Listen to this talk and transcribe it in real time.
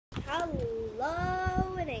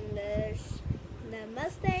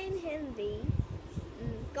Namaste in Hindi,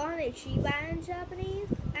 Konnichiwa in Japanese,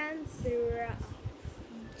 and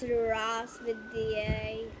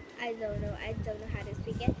Здравствуйте. I don't know how to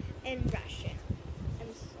speak it in Russian.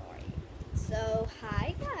 I'm sorry. So,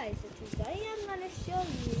 hi guys. Today I'm gonna show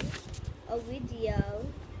you a video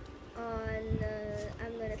on.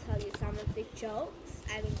 I'm gonna tell you some of the jokes.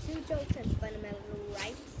 I mean, 2 jokes on fundamental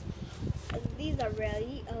rights. These are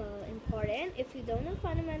really important. If you don't know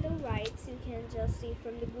fundamental rights, you can just see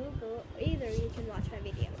from the Google. Either you can watch my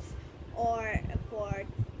videos, or for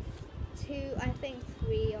 2, I think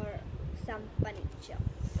 3, or some funny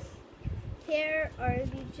jokes. Here are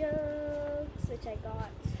the jokes which I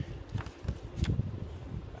got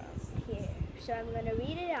from here. So I'm gonna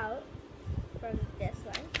read it out from this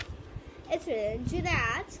one. It's written, do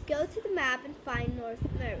that, go to the map and find North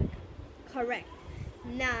America. Correct.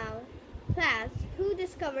 Now, class, who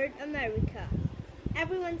discovered America?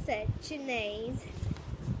 Everyone said Junaid.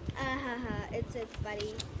 It's a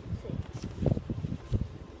funny thing.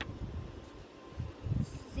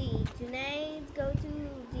 See, Junaid, go to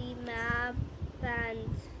the map and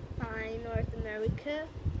find North America.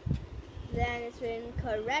 Then it's written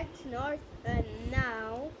correct North.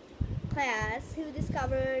 Now, class, who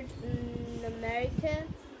discovered America?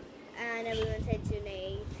 And everyone said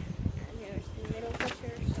Junaid. And here's the middle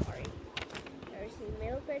picture. Sorry. There's the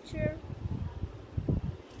middle picture.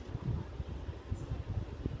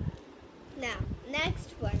 Now, next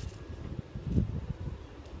one.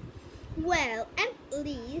 Well, at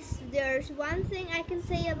least there's one thing I can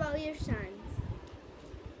say about your son.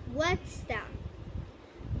 What's that?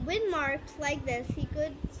 With marks like this, it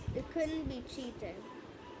couldn't be cheating.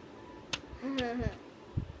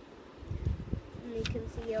 You can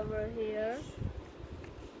see over here.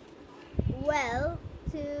 Well,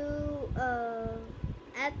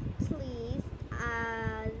 at least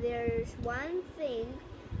there's one thing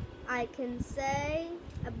I can say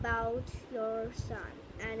about your son.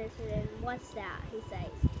 And it's in, what's that, he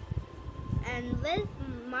says. And with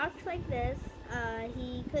marks like this,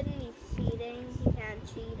 he couldn't be cheating, he can't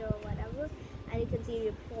cheat or whatever. And you can see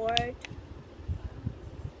report.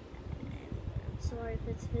 I'm sorry if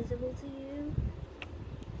it's visible to you.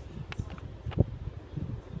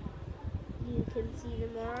 You can see the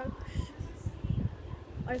marks.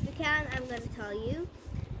 Or if you can, I'm going to tell you.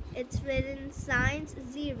 It's written Science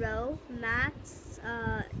 0, Maths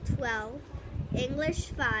 12,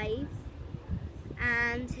 English 5,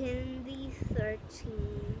 and Hindi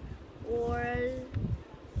 13, oral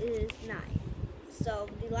is 9. So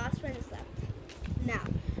the last one is left. Now,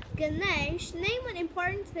 Ganesh, name an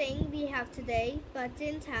important thing we have today but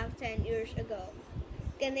didn't have 10 years ago.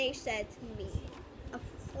 Ganesh said to me. Of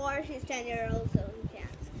course, he's 10 years old, so he can't.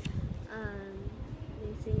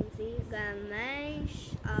 See, Ganesh.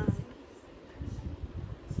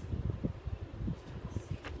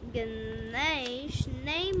 Ganesh,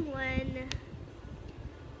 name one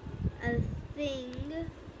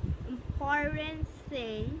important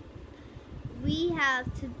thing we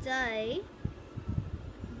have today,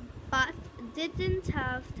 but didn't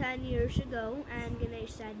have 10 years ago, and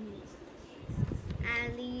Ganesh said me.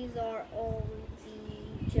 And these are all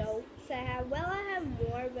the jokes I have. Well, I have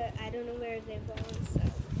more, but I don't know where they've gone, so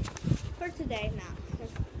for today now,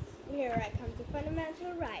 here I come to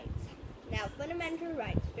fundamental rights. Now, fundamental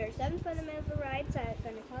rights. There are 7 fundamental rights I'm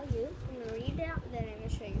going to tell you. I'm going to read it out, then I'm going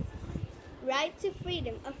to show you. Right to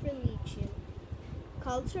freedom of religion,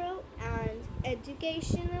 cultural and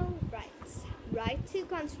educational rights, right to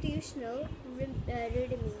constitutional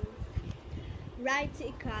remedies, right to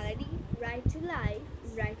equality, right to life,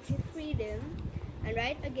 right to freedom, and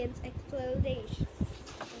right against exploitation.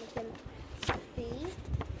 You can see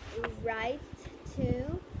right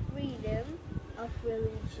to freedom of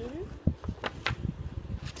religion,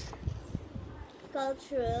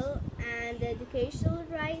 cultural and educational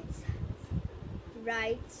rights,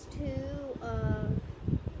 rights to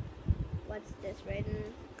what's this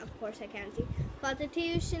written? Of course I can't see.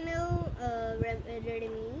 Constitutional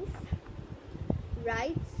remedies,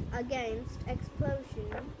 rights against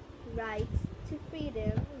explosion, rights to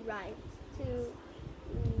freedom, rights to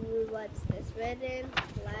what's this written?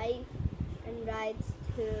 Life, and rights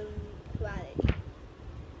to equality.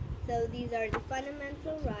 So these are the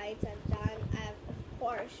fundamental rights I've done. I've of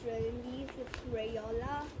course written these with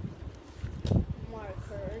Crayola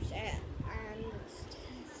markers and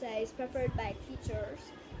says preferred by teachers.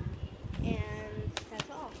 And that's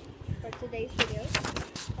all for today's video.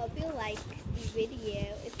 Hope you like the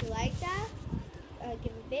video. If you like that,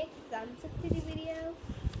 give a big thumbs up to the video.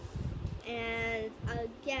 And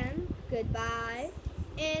again, goodbye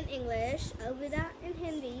in English, alvida in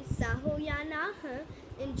Hindi, saho ya na hai.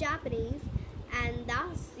 in Japanese, and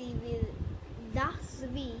до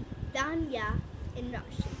свидания in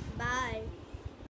Russian. Bye.